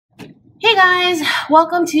Hey guys,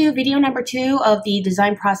 welcome to video number 2 of the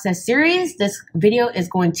design process series. This video is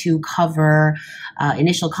going to cover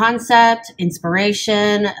initial concept,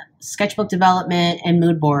 inspiration, sketchbook development, and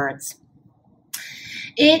mood boards.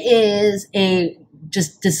 It is a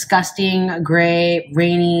just disgusting, gray,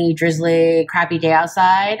 rainy, drizzly, crappy day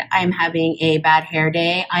outside. I'm having a bad hair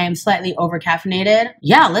day. I am slightly over caffeinated.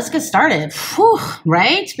 Yeah, let's get started. Whew,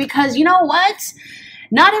 right? Because you know what?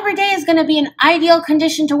 Not every day is going to be an ideal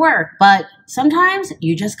condition to work, but sometimes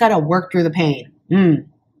you just got to work through the pain.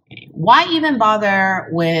 Why even bother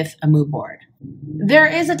with a mood board? There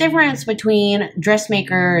is a difference between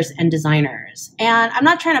dressmakers and designers. And I'm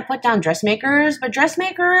not trying to put down dressmakers, but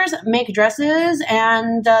dressmakers make dresses,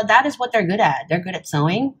 and that is what they're good at. They're good at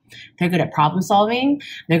sewing. They're good at problem solving.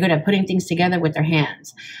 They're good at putting things together with their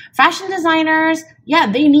hands. Fashion designers,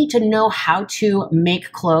 yeah, they need to know how to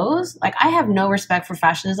make clothes. Like, I have no respect for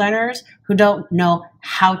fashion designers who don't know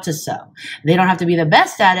how to sew. They don't have to be the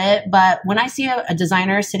best at it, but when I see a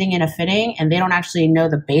designer sitting in a fitting and they don't actually know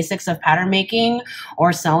the basics of pattern making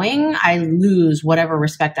or sewing, I lose whatever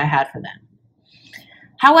respect I had for them.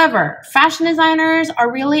 However, fashion designers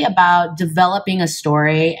are really about developing a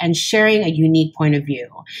story and sharing a unique point of view.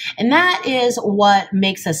 And that is what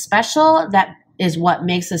makes us special. That is what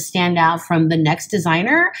makes us stand out from the next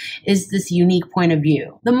designer, is this unique point of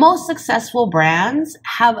view. The most successful brands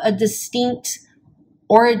have a distinct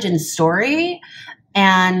origin story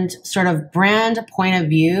and sort of brand point of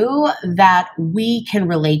view that we can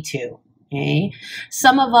relate to. Okay?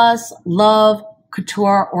 Some of us love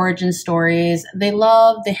couture origin stories. They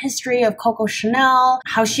love the history of Coco Chanel,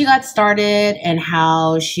 how she got started and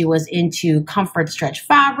how she was into comfort stretch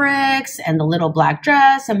fabrics and the little black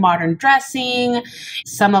dress and modern dressing.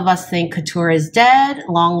 Some of us think couture is dead,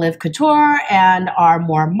 long live couture, and are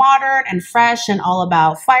more modern and fresh and all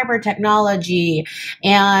about fiber technology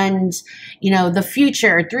and, you know, the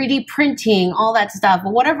future, 3D printing, all that stuff.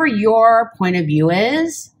 But whatever your point of view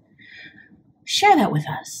is, share that with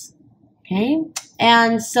us. Okay.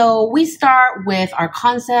 And so we start with our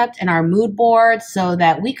concept and our mood board so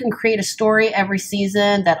that we can create a story every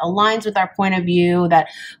season that aligns with our point of view, that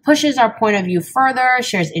pushes our point of view further,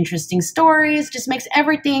 shares interesting stories, just makes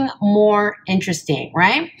everything more interesting,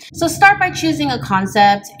 right? So start by choosing a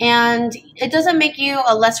concept, and it doesn't make you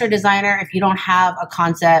a lesser designer if you don't have a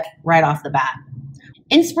concept right off the bat.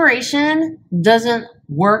 Inspiration doesn't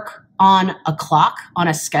work on a clock, on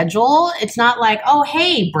a schedule. It's not like, oh,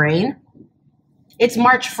 hey, brain, it's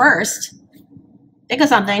March 1st. Think of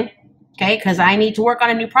something, okay? Because I need to work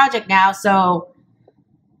on a new project now. So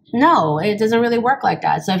no, it doesn't really work like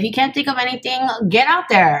that. So if you can't think of anything, get out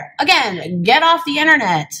there. Again, get off the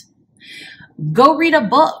internet. Go read a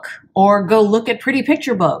book or go look at pretty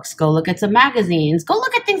picture books. Go look at some magazines. Go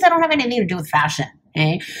look at things that don't have anything to do with fashion.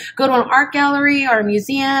 Okay? Go to an art gallery or a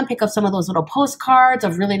museum, pick up some of those little postcards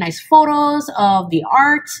of really nice photos of the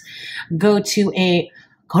art. Go to a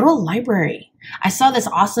library. I saw this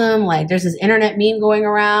awesome, like, there's this internet meme going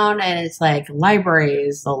around, and it's like, library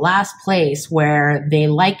is the last place where they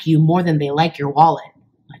like you more than they like your wallet.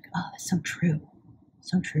 Like, oh, that's so true.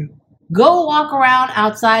 So true. Go walk around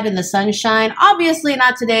outside in the sunshine. Obviously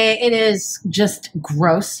not today. It is just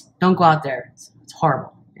gross. Don't go out there. It's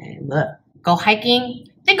horrible. And go hiking.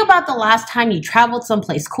 Think about the last time you traveled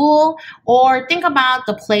someplace cool, or think about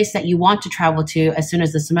the place that you want to travel to as soon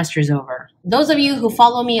as the semester is over. Those of you who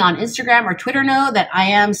follow me on Instagram or Twitter know that I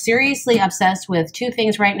am seriously obsessed with 2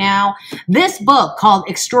 things right now. This book called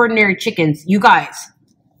Extraordinary Chickens. You guys,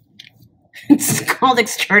 it's called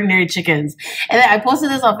Extraordinary Chickens. And then I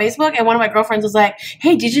posted this on Facebook, and one of my girlfriends was like,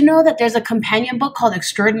 hey, did you know that there's a companion book called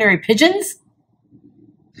Extraordinary Pigeons?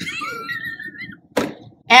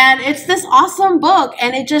 And it's this awesome book,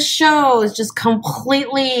 and it just shows just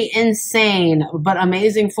completely insane but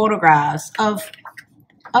amazing photographs of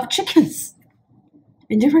chickens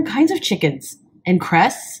and different kinds of chickens and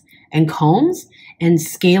crests and combs and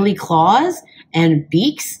scaly claws and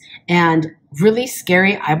beaks and really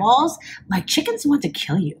scary eyeballs. Like, chickens want to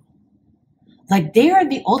kill you. Like, they are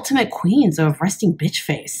the ultimate queens of resting bitch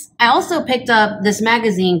face. I also picked up this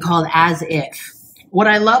magazine called As If. What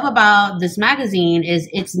I love about this magazine is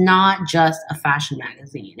it's not just a fashion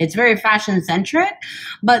magazine. It's very fashion centric,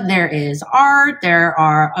 but there is art. There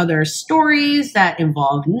are other stories that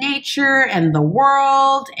involve nature and the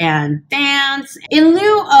world and dance. In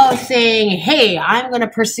lieu of saying, hey, I'm going to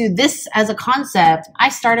pursue this as a concept, I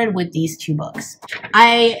started with these 2 books.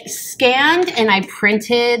 I scanned and I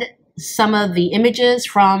printed some of the images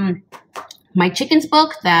from my chickens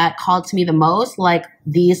book that called to me the most, like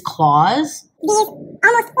these claws. These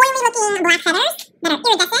almost oily looking black feathers that are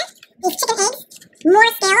iridescent. These chicken eggs More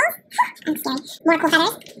scales. I'm scared. More cool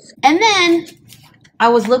feathers. And then I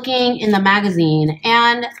was looking in the magazine,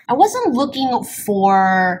 and I wasn't looking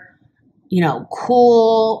for, you know,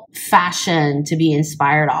 cool fashion to be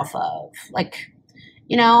inspired off of. Like,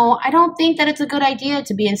 you know, I don't think that it's a good idea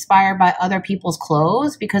to be inspired by other people's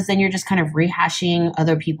clothes, because then you're just kind of rehashing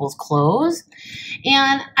other people's clothes.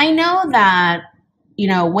 And I know that, you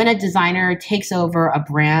know, when a designer takes over a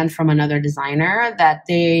brand from another designer, that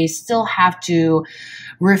they still have to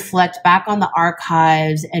reflect back on the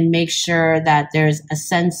archives and make sure that there's a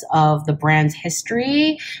sense of the brand's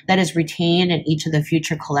history that is retained in each of the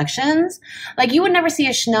future collections. Like, you would never see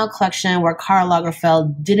a Chanel collection where Karl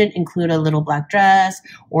Lagerfeld didn't include a little black dress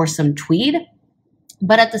or some tweed.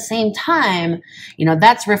 But at the same time, you know,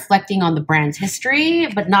 that's reflecting on the brand's history,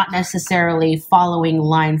 but not necessarily following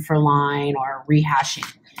line for line or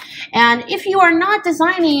rehashing. And if you are not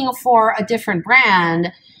designing for a different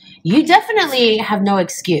brand, you definitely have no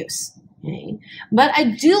excuse. Okay? But I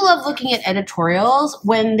do love looking at editorials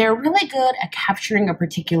when they're really good at capturing a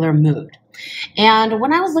particular mood. And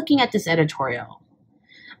when I was looking at this editorial,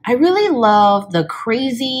 I really love the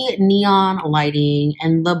crazy neon lighting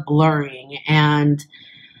and the blurring, and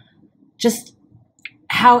just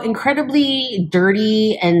how incredibly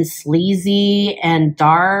dirty and sleazy and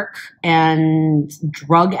dark and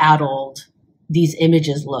drug-addled these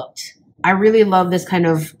images looked. I really love this kind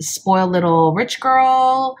of spoiled little rich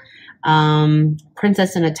girl,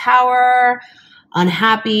 princess in a tower,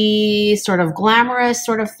 unhappy, sort of glamorous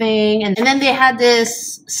sort of thing. And then they had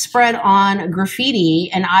this spread on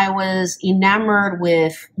graffiti, and I was enamored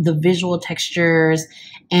with the visual textures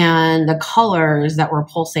and the colors that were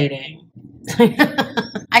pulsating.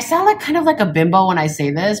 I sound like kind of like a bimbo when I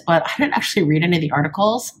say this, but I didn't actually read any of the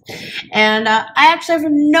articles. And I actually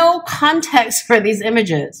have no context for these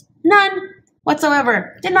images. None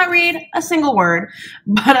whatsoever. Did not read a single word,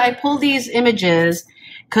 but I pulled these images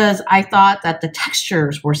because I thought that the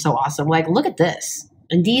textures were so awesome. Like, look at this.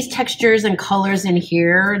 And these textures and colors in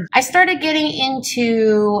here. I started getting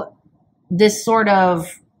into this sort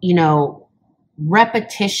of, you know,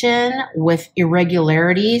 repetition with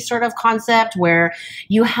irregularity sort of concept, where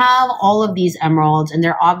you have all of these emeralds and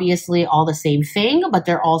they're obviously all the same thing, but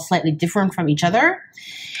they're all slightly different from each other.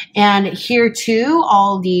 And here too,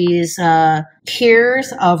 all these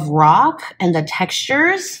tiers of rock and the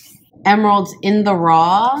textures, emeralds in the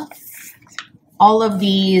raw, all of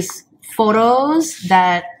these photos,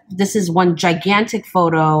 that this is one gigantic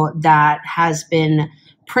photo that has been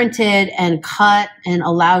printed and cut and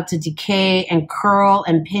allowed to decay and curl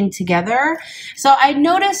and pin together. So I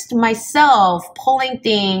noticed myself pulling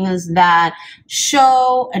things that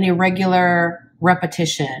show an irregular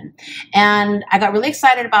repetition. And I got really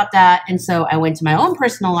excited about that. And so I went to my own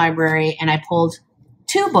personal library and I pulled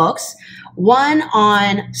 2 books, one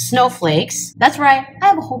on snowflakes. That's right, I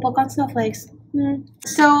have a whole book on snowflakes.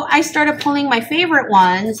 So I started pulling my favorite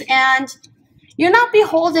ones, and you're not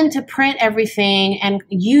beholden to print everything and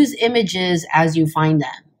use images as you find them.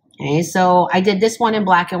 Okay, so I did this one in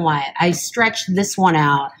black and white. I stretched this one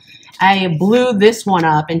out. I blew this one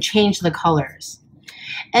up and changed the colors.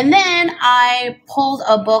 And then I pulled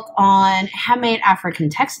a book on handmade African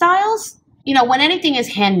textiles. You know, when anything is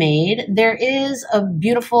handmade, there is a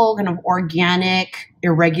beautiful kind of organic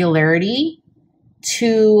irregularity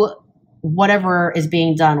to whatever is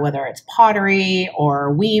being done, whether it's pottery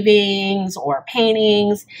or weavings or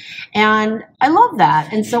paintings. And I love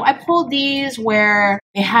that. And so I pulled these where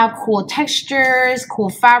they have cool textures, cool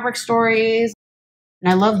fabric stories.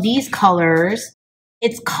 And I love these colors.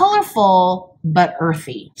 It's colorful, but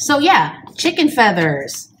earthy. So yeah, chicken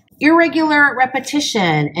feathers, irregular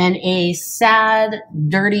repetition, and a sad,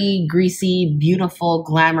 dirty, greasy, beautiful,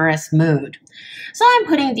 glamorous mood. So I'm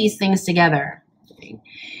putting these things together.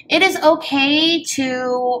 It is okay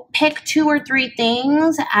to pick 2 or 3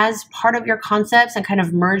 things as part of your concepts and kind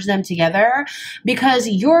of merge them together, because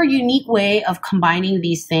your unique way of combining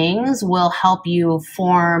these things will help you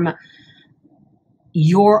form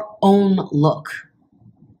your own look.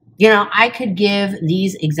 You know, I could give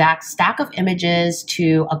these exact stack of images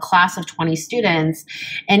to a class of 20 students,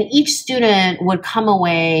 and each student would come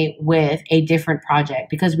away with a different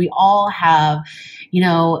project, because we all have, you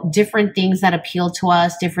know, different things that appeal to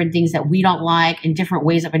us, different things that we don't like, and different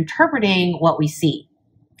ways of interpreting what we see.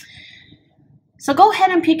 So go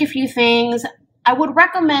ahead and pick a few things. I would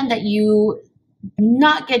recommend that you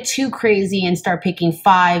not get too crazy and start picking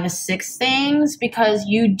 5, 6 things, because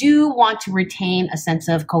you do want to retain a sense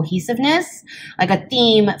of cohesiveness, like a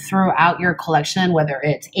theme throughout your collection, whether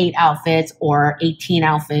it's 8 outfits or 18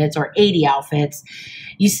 outfits or 80 outfits.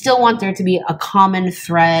 You still want there to be a common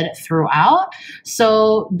thread throughout.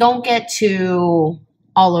 So don't get too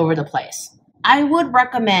all over the place. I would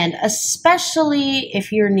recommend, especially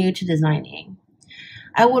if you're new to designing,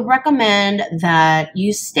 I would recommend that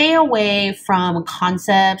you stay away from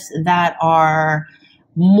concepts that are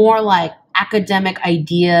more like academic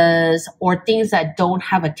ideas or things that don't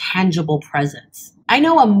have a tangible presence. I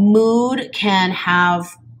know a mood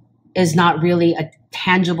is not really a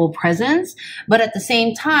tangible presence, but at the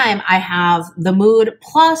same time, I have the mood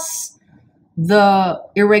plus the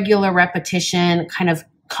irregular repetition kind of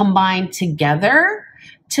combined together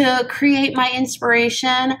to create my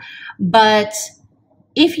inspiration. But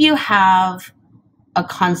if you have a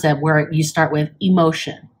concept where you start with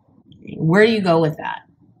emotion, where do you go with that?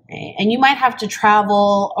 And you might have to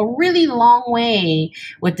travel a really long way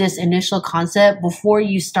with this initial concept before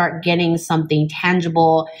you start getting something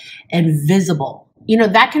tangible and visible. You know,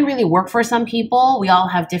 that can really work for some people. We all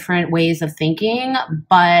have different ways of thinking,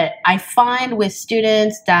 but I find with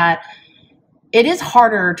students that it is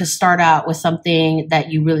harder to start out with something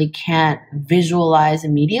that you really can't visualize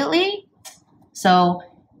immediately. So,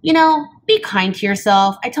 you know, be kind to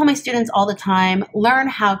yourself. I tell my students all the time, learn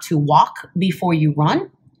how to walk before you run.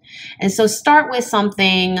 And so start with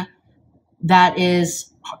something that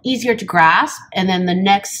is easier to grasp, and then the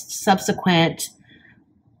next subsequent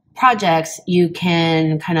projects you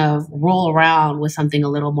can kind of roll around with something a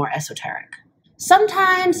little more esoteric.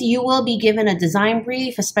 Sometimes you will be given a design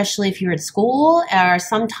brief, especially if you're at school, or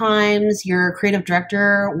sometimes your creative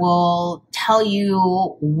director will tell you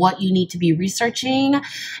what you need to be researching,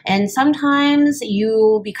 and sometimes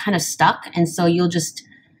you'll be kind of stuck, and so you'll just,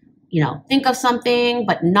 you know, think of something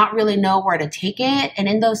but not really know where to take it. And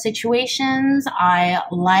in those situations, I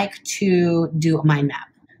like to do a mind map.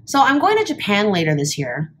 So I'm going to Japan later this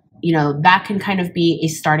year. You know, that can kind of be a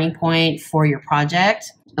starting point for your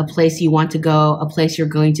project. A place you want to go, a place you're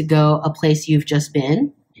going to go, a place you've just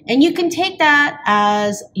been. And you can take that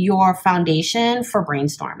as your foundation for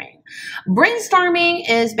brainstorming. Brainstorming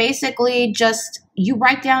is basically just you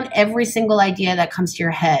write down every single idea that comes to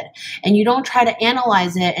your head, and you don't try to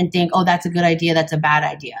analyze it and think, oh, that's a good idea, that's a bad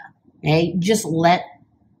idea. Okay? Just let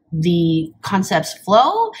the concepts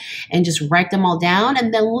flow and just write them all down.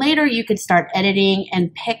 And then later you could start editing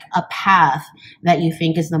and pick a path that you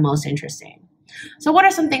think is the most interesting. So what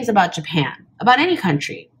are some things about Japan? About any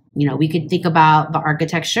country? You know, we could think about the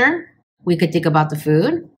architecture. We could think about the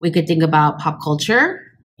food. We could think about pop culture.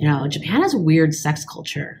 You know, Japan has a weird sex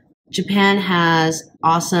culture. Japan has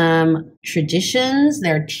awesome traditions,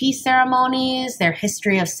 their tea ceremonies, their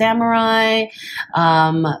history of samurai,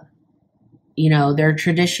 you know, their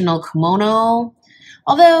traditional kimono.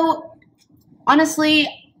 Although, honestly,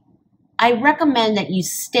 I recommend that you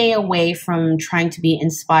stay away from trying to be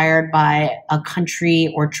inspired by a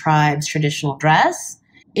country or tribe's traditional dress.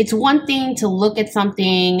 It's one thing to look at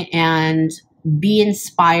something and be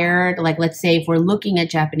inspired. Like, let's say if we're looking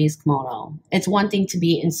at Japanese kimono, it's one thing to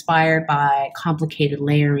be inspired by complicated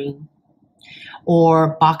layering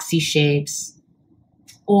or boxy shapes,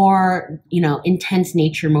 or, you know, intense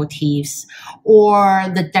nature motifs, or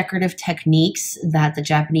the decorative techniques that the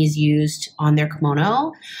Japanese used on their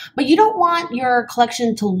kimono. But you don't want your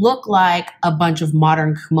collection to look like a bunch of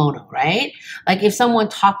modern kimono, right? Like if someone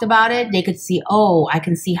talked about it, they could see, oh, I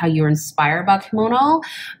can see how you're inspired by kimono,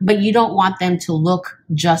 but you don't want them to look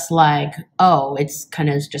just like, oh, it's kind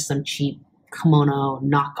of just some cheap kimono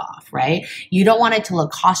knockoff, right? You don't want it to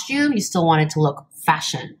look costume, you still want it to look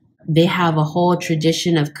fashion. They have a whole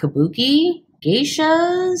tradition of kabuki,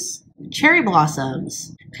 geishas, cherry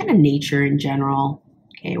blossoms, kind of nature in general.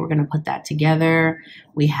 Okay, we're going to put that together.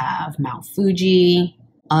 We have Mount Fuji,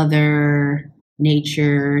 other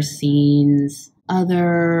nature scenes,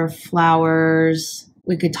 other flowers.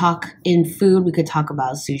 We could talk in food. We could talk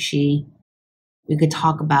about sushi. We could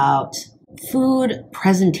talk about food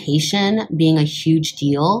presentation being a huge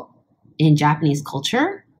deal in Japanese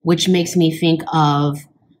culture, which makes me think of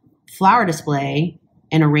flower display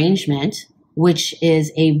and arrangement, which is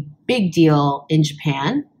a big deal in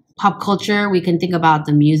Japan. Pop culture, we can think about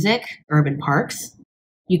the music, urban parks.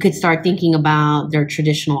 You could start thinking about their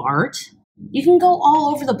traditional art. You can go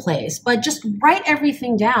all over the place, but just write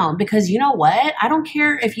everything down, because you know what? I don't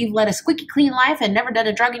care if you've led a squeaky clean life and never done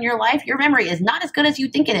a drug in your life. Your memory is not as good as you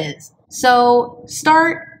think it is. So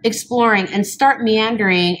start exploring and start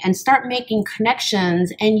meandering and start making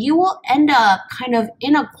connections, and you will end up kind of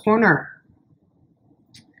in a corner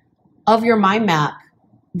of your mind map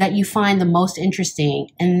that you find the most interesting.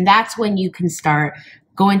 And that's when you can start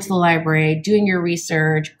going to the library, doing your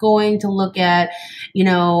research, going to look at,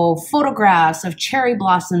 photographs of cherry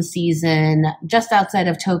blossom season just outside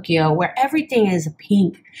of Tokyo, where everything is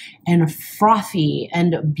pink and frothy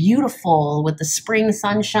and beautiful with the spring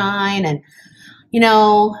sunshine and,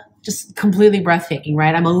 just completely breathtaking,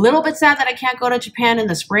 right? I'm a little bit sad that I can't go to Japan in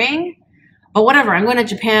the spring, but whatever. I'm going to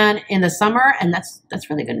Japan in the summer, and that's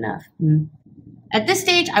really good enough. At this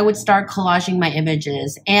stage, I would start collaging my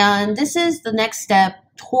images, and this is the next step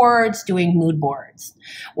towards doing mood boards.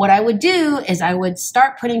 What I would do is I would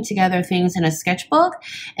start putting together things in a sketchbook,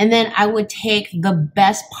 and then I would take the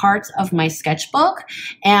best parts of my sketchbook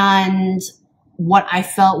and what I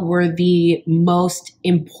felt were the most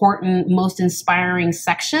important, most inspiring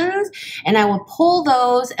sections, and I would pull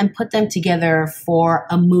those and put them together for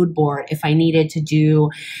a mood board if I needed to do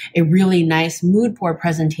a really nice mood board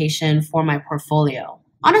presentation for my portfolio.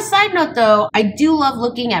 On a side note though, I do love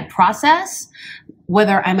looking at process,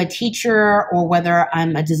 whether I'm a teacher or whether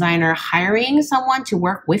I'm a designer hiring someone to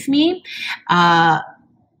work with me. I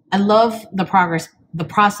love the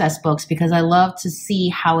process books because I love to see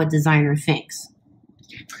how a designer thinks.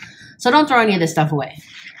 So don't throw any of this stuff away.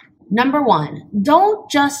 Number one, don't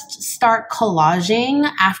just start collaging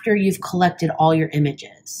after you've collected all your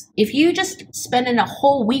images. If you just spend a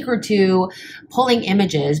whole week or two pulling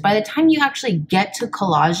images, by the time you actually get to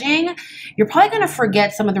collaging, you're probably going to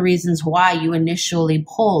forget some of the reasons why you initially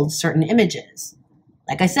pulled certain images.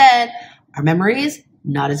 Like I said, our memories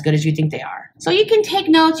not as good as you think they are. So you can take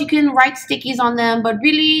notes, you can write stickies on them, but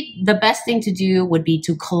really the best thing to do would be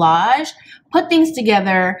to collage, put things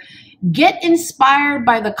together, get inspired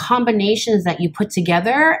by the combinations that you put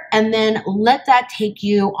together, and then let that take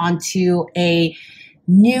you onto a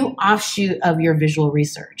new offshoot of your visual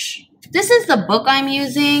research. This is the book I'm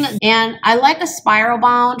using, and I like a spiral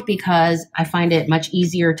bound because I find it much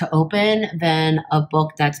easier to open than a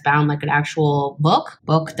book that's bound like an actual book.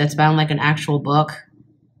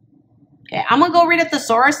 Okay, I'm gonna go read a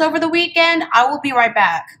thesaurus over the weekend. I will be right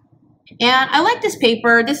back. And I like this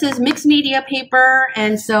paper. This is mixed media paper,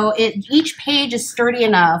 and so each page is sturdy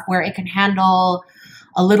enough where it can handle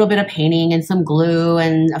a little bit of painting and some glue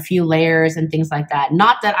and a few layers and things like that.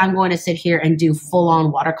 Not that I'm going to sit here and do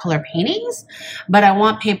full-on watercolor paintings, but I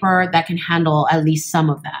want paper that can handle at least some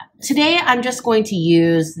of that. Today, I'm just going to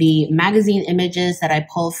use the magazine images that I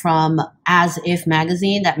pulled from As If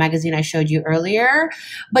magazine, that magazine I showed you earlier,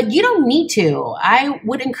 but you don't need to. I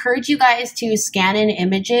would encourage you guys to scan in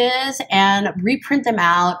images and reprint them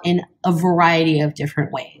out in a variety of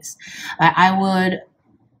different ways. I would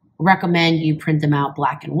recommend you print them out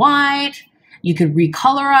black and white. You could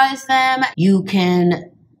recolorize them. You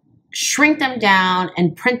can shrink them down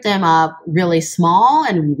and print them up really small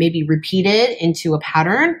and maybe repeat it into a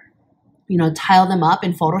pattern, tile them up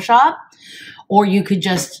in Photoshop. Or you could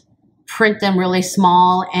just print them really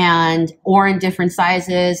small or in different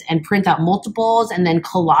sizes and print out multiples and then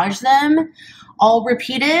collage them all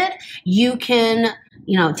repeated. You can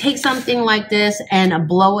take something like this and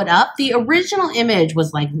blow it up. The original image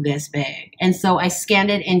was like this big. And so I scanned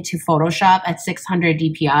it into Photoshop at 600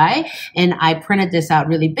 DPI and I printed this out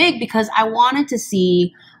really big because I wanted to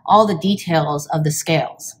see all the details of the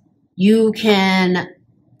scales. You can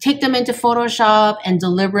take them into Photoshop and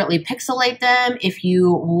deliberately pixelate them if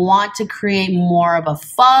you want to create more of a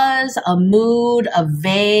fuzz, a mood, a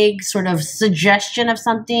vague sort of suggestion of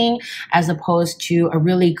something as opposed to a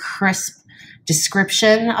really crisp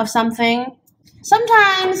description of something.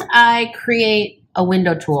 Sometimes I create a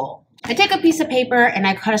window tool. I take a piece of paper and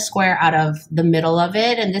I cut a square out of the middle of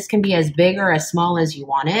it, and this can be as big or as small as you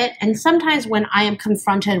want it. And sometimes when I am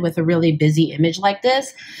confronted with a really busy image like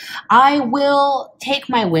this, I will take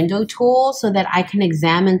my window tool so that I can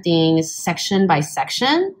examine things section by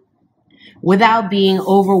section without being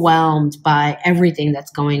overwhelmed by everything that's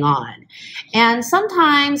going on. And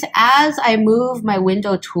sometimes as I move my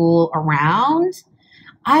window tool around,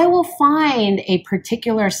 I will find a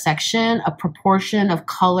particular section, a proportion of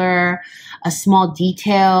color, a small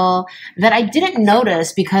detail that I didn't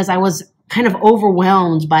notice because I was kind of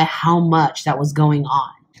overwhelmed by how much that was going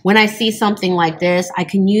on. When I see something like this, I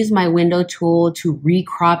can use my window tool to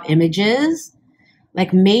recrop images.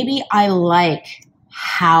 Like maybe I like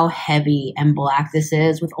how heavy and black this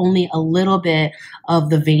is with only a little bit of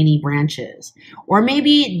the veiny branches. Or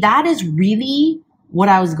maybe that is really what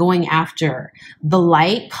I was going after, the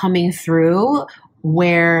light coming through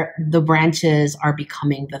where the branches are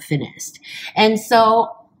becoming the thinnest. And so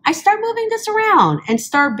I start moving this around and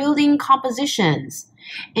start building compositions.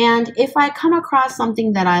 And if I come across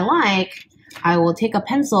something that I like, I will take a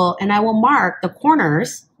pencil and I will mark the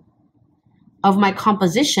corners of my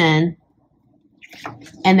composition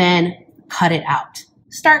and then cut it out.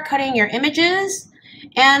 Start cutting your images.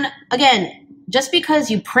 And again, just because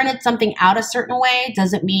you printed something out a certain way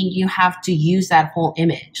doesn't mean you have to use that whole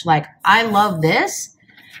image. Like, I love this,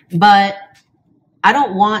 but I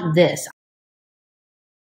don't want this.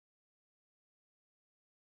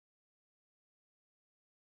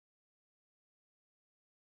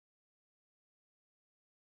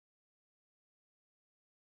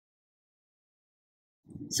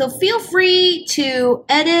 So feel free to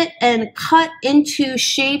edit and cut into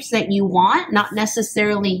shapes that you want, not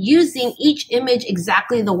necessarily using each image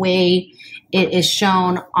exactly the way it is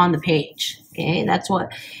shown on the page. Okay, that's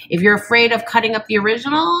what, if you're afraid of cutting up the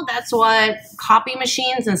original, that's what copy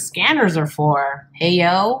machines and scanners are for. Hey,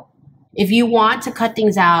 yo. If you want to cut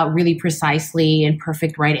things out really precisely in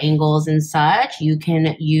perfect right angles and such, you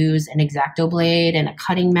can use an X-Acto blade and a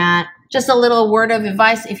cutting mat. Just a little word of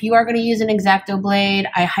advice, if you are going to use an X-Acto blade,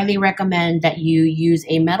 I highly recommend that you use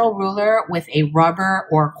a metal ruler with a rubber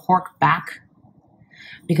or cork back,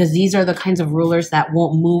 because these are the kinds of rulers that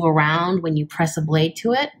won't move around when you press a blade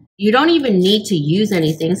to it. You don't even need to use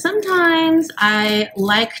anything. Sometimes I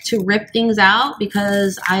like to rip things out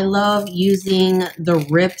because I love using the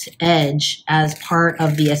ripped edge as part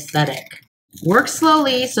of the aesthetic. Work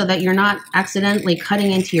slowly so that you're not accidentally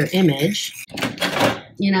cutting into your image.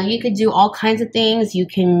 You know, you could do all kinds of things. You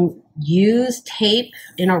can use tape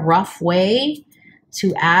in a rough way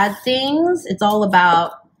to add things. It's all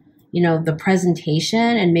about, you know, the presentation,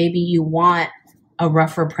 and maybe you want a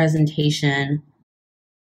rougher presentation.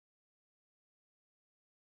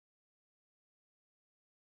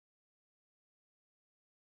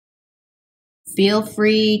 Feel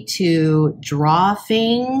free to draw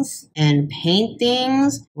things and paint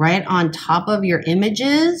things right on top of your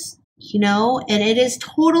images, you know, and it is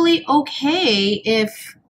totally okay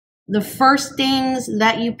if the first things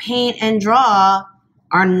that you paint and draw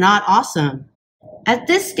are not awesome. At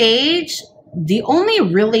this stage, the only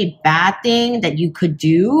really bad thing that you could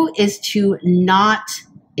do is to not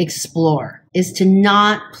explore, is to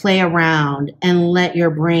not play around and let your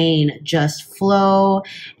brain just flow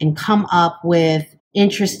and come up with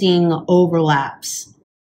interesting overlaps.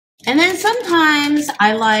 And then sometimes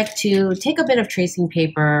I like to take a bit of tracing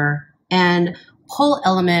paper and pull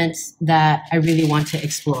elements that I really want to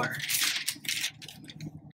explore.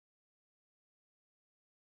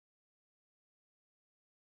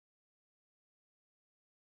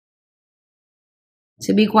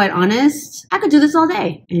 To be quite honest, I could do this all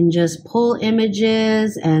day and just pull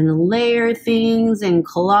images and layer things and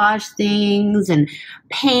collage things and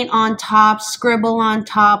paint on top, scribble on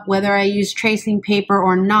top, whether I use tracing paper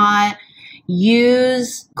or not,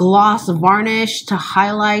 use gloss varnish to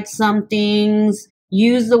highlight some things,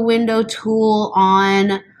 use the window tool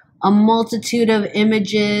on a multitude of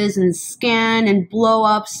images and scan and blow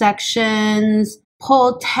up sections,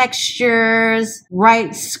 pull textures,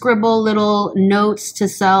 write, scribble little notes to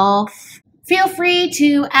self. Feel free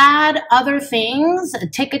to add other things,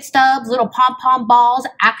 ticket stubs, little pom-pom balls,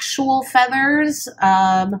 actual feathers,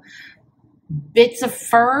 bits of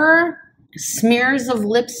fur, smears of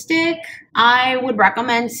lipstick. I would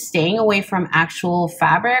recommend staying away from actual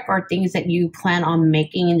fabric or things that you plan on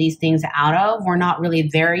making these things out of. We're not really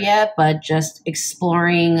there yet, but just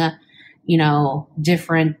exploring, you know,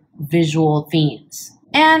 different visual themes.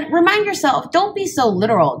 And remind yourself, don't be so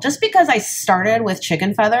literal. Just because I started with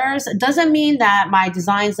chicken feathers doesn't mean that my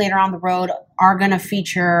designs later on the road are going to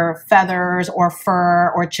feature feathers or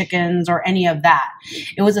fur or chickens or any of that.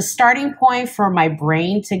 It was a starting point for my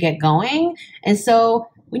brain to get going. And so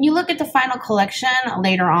when you look at the final collection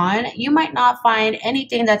later on, you might not find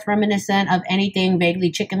anything that's reminiscent of anything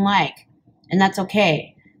vaguely chicken-like. And that's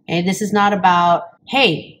okay. And this is not about,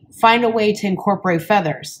 hey, find a way to incorporate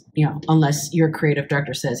feathers, you know, unless your creative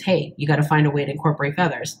director says, hey, you got to find a way to incorporate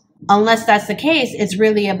feathers. Unless that's the case, it's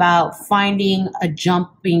really about finding a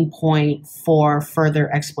jumping point for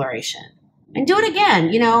further exploration. And do it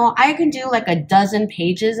again. You know, I can do like a dozen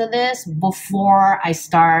pages of this before I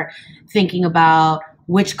start thinking about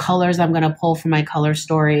which colors I'm going to pull from my color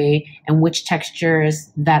story and which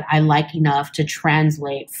textures that I like enough to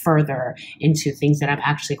translate further into things that I'm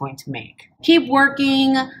actually going to make. Keep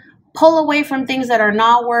working. Pull away from things that are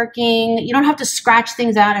not working. You don't have to scratch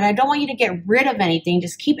things out, and I don't want you to get rid of anything.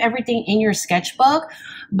 Just keep everything in your sketchbook,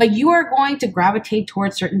 but you are going to gravitate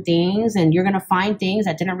towards certain things, and you're going to find things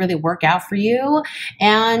that didn't really work out for you,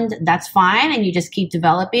 and that's fine, and you just keep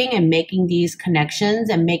developing and making these connections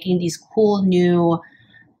and making these cool new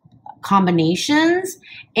combinations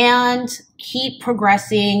and keep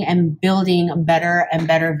progressing and building better and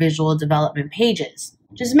better visual development pages.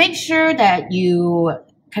 Just make sure that you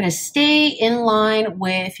kind of stay in line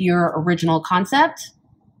with your original concept,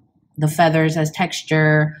 the feathers as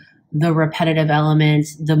texture, the repetitive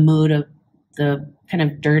elements, the mood of the kind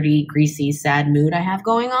of dirty, greasy, sad mood I have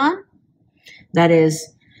going on. That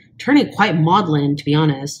is turning quite maudlin, to be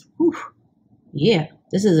honest. Whew. Yeah,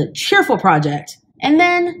 this is a cheerful project. And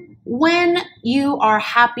then when you are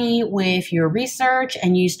happy with your research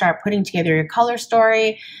and you start putting together your color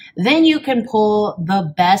story, then you can pull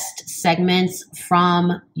the best segments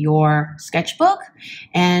from your sketchbook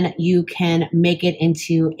and you can make it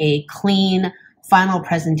into a clean final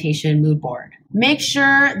presentation mood board. Make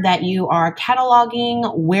sure that you are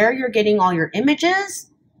cataloging where you're getting all your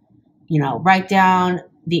images. Write down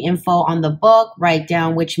the info on the book, write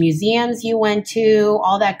down which museums you went to,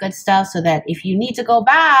 all that good stuff, so that if you need to go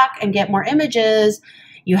back and get more images,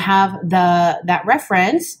 you have that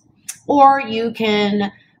reference. Or you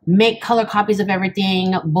can make color copies of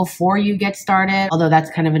everything before you get started, although that's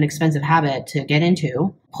kind of an expensive habit to get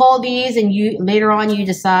into. Pull these and later on you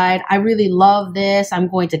decide, I really love this, I'm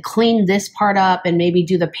going to clean this part up and maybe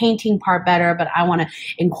do the painting part better, but I want to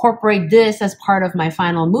incorporate this as part of my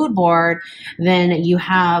final mood board. Then you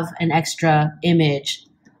have an extra image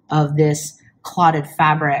of this clotted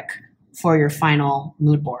fabric for your final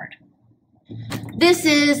mood board. This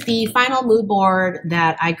is the final mood board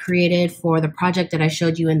that I created for the project that I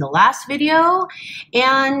showed you in the last video.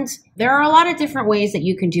 And there are a lot of different ways that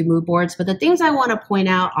you can do mood boards, but the things I want to point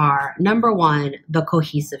out are, number one, the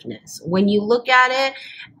cohesiveness. When you look at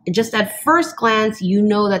it, just at first glance, you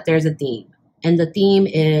know that there's a theme. And the theme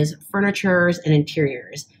is furnitures and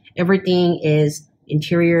interiors. Everything is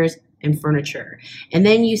interiors and furniture. And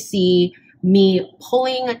then you see me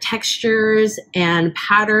pulling textures and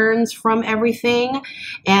patterns from everything.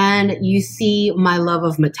 And you see my love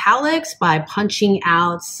of metallics by punching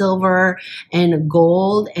out silver and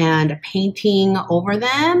gold and painting over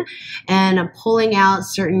them and pulling out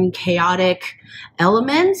certain chaotic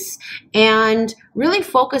elements and really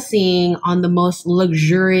focusing on the most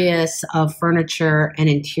luxurious of furniture and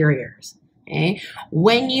interiors. Okay?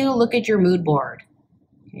 When you look at your mood board,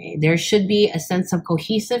 okay, there should be a sense of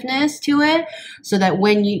cohesiveness to it so that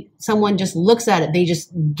when someone just looks at it, they just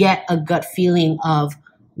get a gut feeling of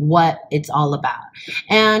what it's all about.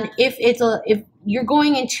 And if you're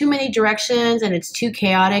going in too many directions and it's too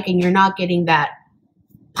chaotic and you're not getting that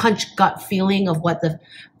punch gut feeling of what the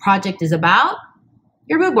project is about,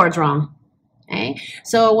 your mood board's wrong. Okay?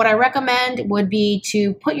 So what I recommend would be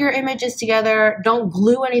to put your images together, don't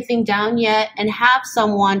glue anything down yet, and have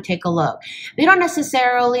someone take a look. They don't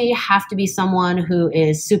necessarily have to be someone who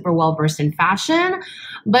is super well versed in fashion,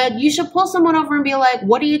 but you should pull someone over and be like,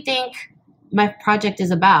 what do you think my project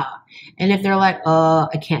is about? And if they're like,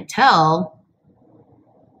 I can't tell,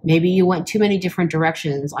 maybe you went too many different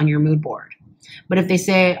directions on your mood board. But if they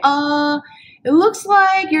say, it looks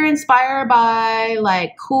like you're inspired by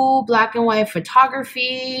like cool black and white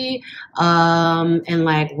photography and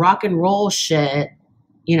like rock and roll shit,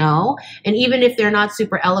 and even if they're not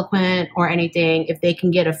super eloquent or anything, if they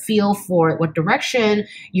can get a feel for what direction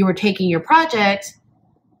you were taking your project,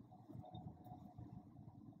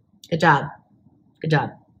 good job. Good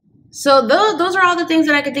job. So those are all the things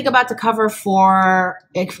that I could think about to cover for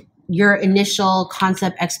your initial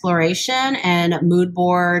concept exploration and mood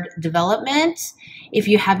board development. If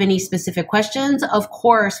you have any specific questions, of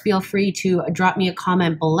course, feel free to drop me a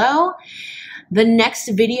comment below. The next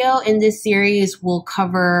video in this series will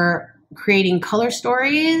cover creating color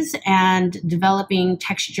stories and developing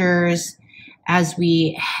textures as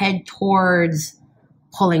we head towards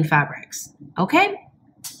pulling fabrics. Okay?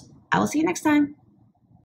 I will see you next time.